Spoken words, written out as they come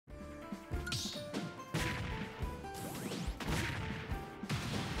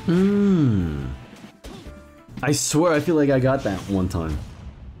I swear I feel like I got that one time.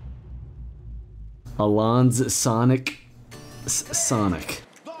 Alon's Sonic. Sonic.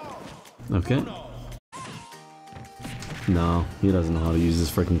 Okay. No, he doesn't know how to use this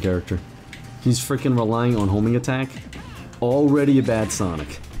freaking character. He's freaking relying on homing attack. Already a bad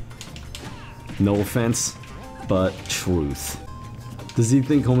Sonic. No offense, but truth. Does he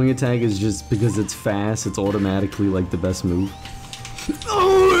think homing attack is just because it's fast, it's automatically like the best move?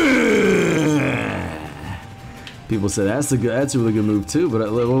 People say that's a really good move too,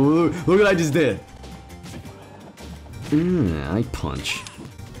 but look what I just did. I punch.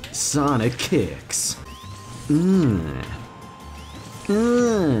 Sonic kicks.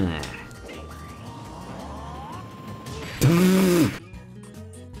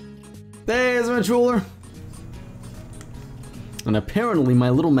 There's Adventureruler. And apparently my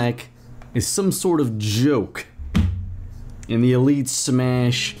little mech is some sort of joke in the Elite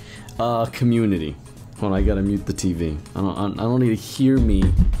Smash community. Hold on, I gotta mute the TV. I don't need to hear me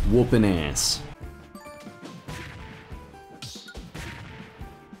whooping ass.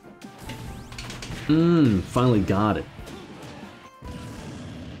 Finally got it.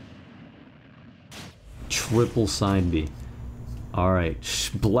 Triple side B. Alright,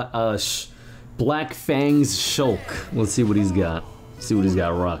 Black Fang's Shulk. Let's see what he's got. See what he's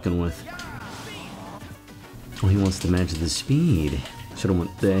got rocking with. Oh, he wants to match the speed. Should've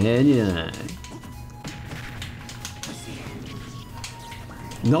went the head.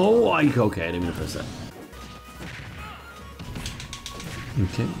 No, okay, I didn't mean to press that.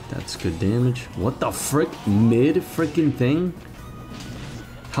 Okay, that's good damage. What the frick? Mid frickin' thing?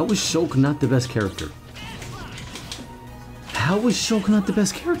 How is Shulk not the best character? How is Shulk not the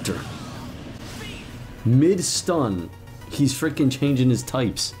best character? Mid stun, he's frickin' changing his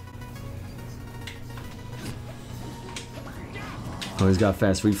types. Oh, he's got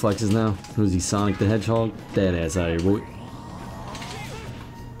fast reflexes now. Who's he, Sonic the Hedgehog? Dead ass out of here, boy.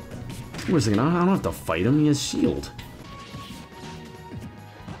 Wait a second, I don't have to fight him, he has shield.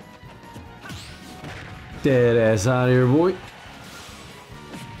 Dead ass out of here, boy.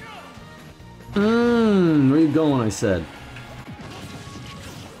 Where you going, I said?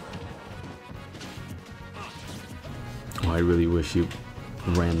 Oh, I really wish you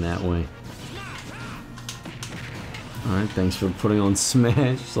ran that way. Alright, thanks for putting on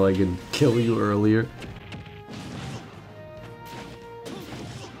Smash so I could kill you earlier.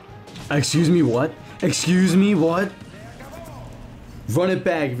 Excuse me, what? Excuse me, what? Run it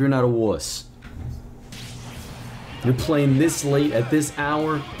back if you're not a wuss. You're playing this late at this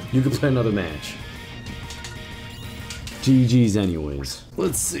hour, you could play another match. GG's anyways.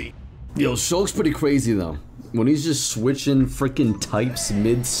 Let's see. Yo, Shulk's pretty crazy though. When he's just switching freaking types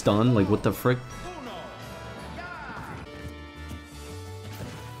mid-stun, like what the frick?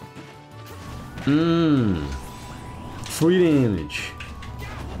 Free damage.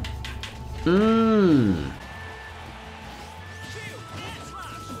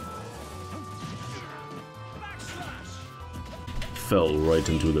 Fell right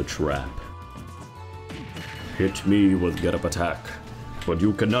into the trap. Hit me with get up attack, but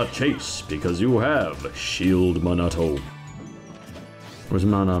you cannot chase because you have Shield Monotto. Where's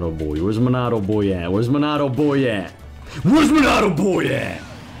Monotto boy? Where's Monotto boy at? Where's Monotto boy at? Where's Monotto boy at?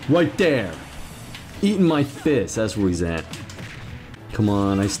 Right there. Eating my fist, that's where he's at. Come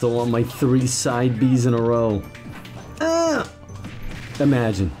on, I still want my 3 side Bs in a row.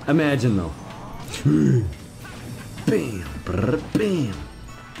 Imagine though. Bam, bam,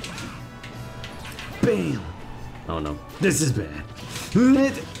 bam. Oh no, this is bad.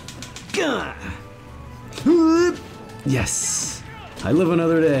 Yes, I live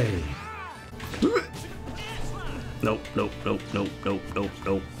another day. Nope.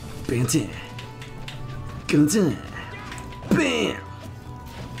 Bam.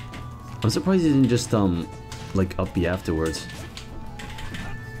 I'm surprised he didn't just like up B afterwards.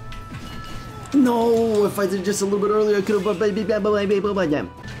 No, if I did just a little bit earlier, I could have.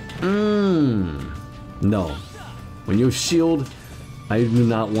 No, when you shield, I do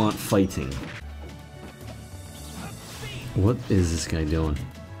not want fighting. What is this guy doing?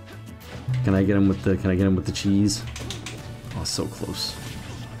 Can I get him with the cheese? Oh, so close.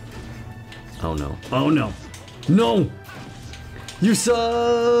 Oh no! Oh no! No! You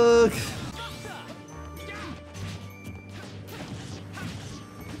suck!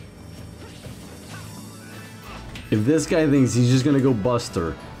 If this guy thinks he's just gonna go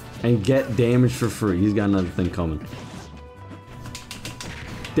Buster and get damage for free, he's got another thing coming.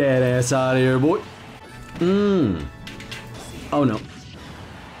 Dead ass out of here, boy. Oh no.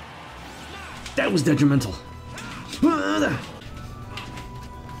 That was detrimental.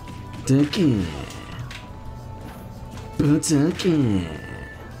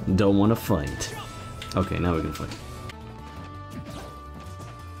 Don't want to fight. Okay, now we can fight.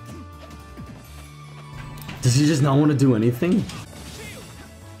 Does he just not want to do anything?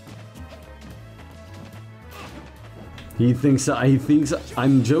 He thinks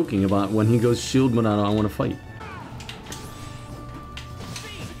I'm joking about when he goes shield Monado, I want to fight.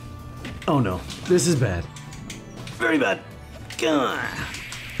 Oh no, this is bad. Very bad.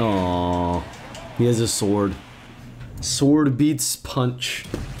 Oh, he has a sword. Sword beats punch.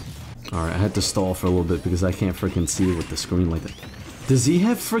 Alright, I had to stall for a little bit because I can't freaking see with the screen like that. Does he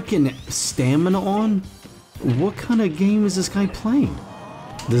have freaking stamina on? What kind of game is this guy playing?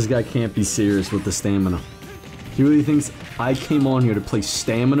 This guy can't be serious with the stamina. He really thinks I came on here to play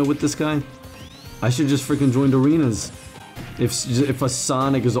stamina with this guy? I should just freaking join arenas. If a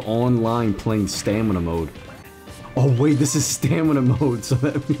Sonic is online playing stamina mode. Oh wait, this is stamina mode, so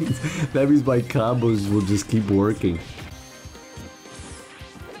that means my combos will just keep working.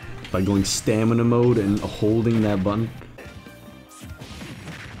 By going stamina mode and holding that button.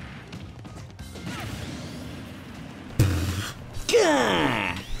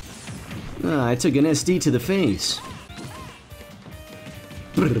 I took an SD to the face.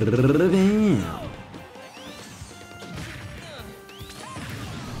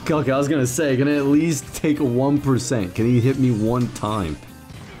 Okay, I was gonna say, can I at least take a 1%? Can he hit me one time?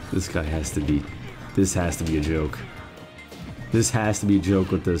 This guy has to be... This has to be a joke. This has to be a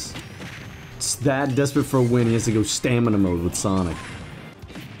joke with this. It's that desperate for a win, he has to go stamina mode with Sonic.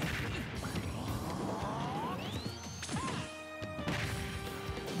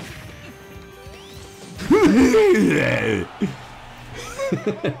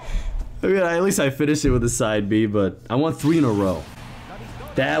 At least I finished it with a side B, but I want 3 in a row.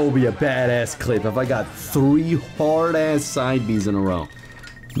 That will be a badass clip if I got 3 hard-ass side Bs in a row.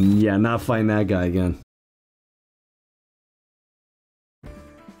 Yeah, not fighting that guy again.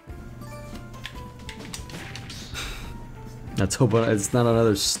 Let's hope it's not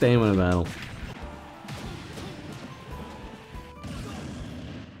another stamina battle.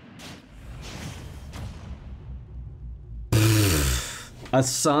 A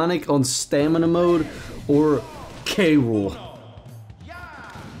Sonic on stamina mode or K-Rool?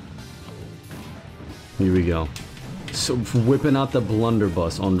 Here we go. So whipping out the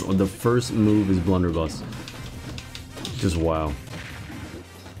blunderbuss on the first move is blunderbuss. Just wow.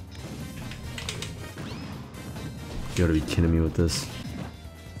 You gotta be kidding me with this.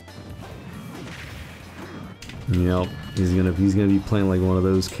 Yep, he's gonna be playing like one of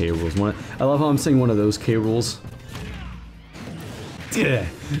those K-Rools. I love how I'm saying one of those K-Rools. That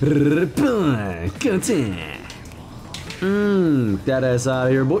ass out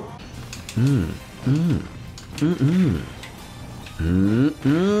of here, boy.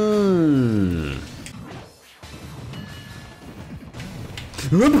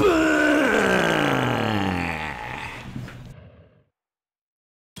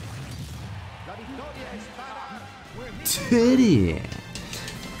 Titty.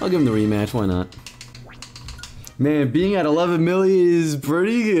 I'll give him the rematch, why not? Man, being at 11 million is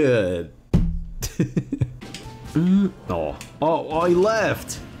pretty good. Oh, he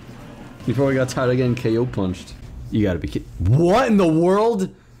left. He probably got tired of getting KO punched. You gotta be kidding. What in the world?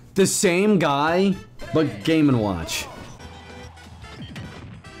 The same guy, but Game & Watch.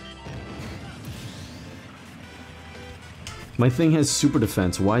 My thing has super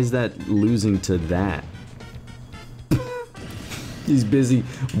defense. Why is that losing to that? He's busy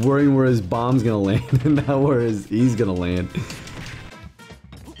worrying where his bomb's gonna land and not where he's gonna land.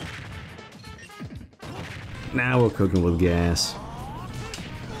 Now we're cooking with gas.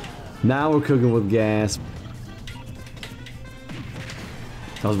 Now we're cooking with gas.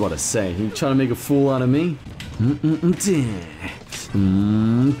 I was about to say, he trying to make a fool out of me?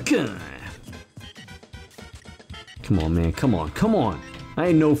 Come on, man, come on, come on. I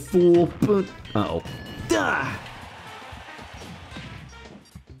ain't no fool, but... Uh-oh.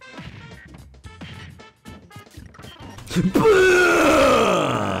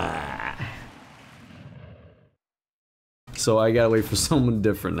 So I gotta wait for someone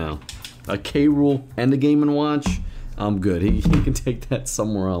different now. A K-Rool and a Game & Watch, I'm good. He can take that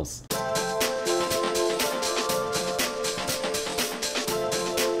somewhere else.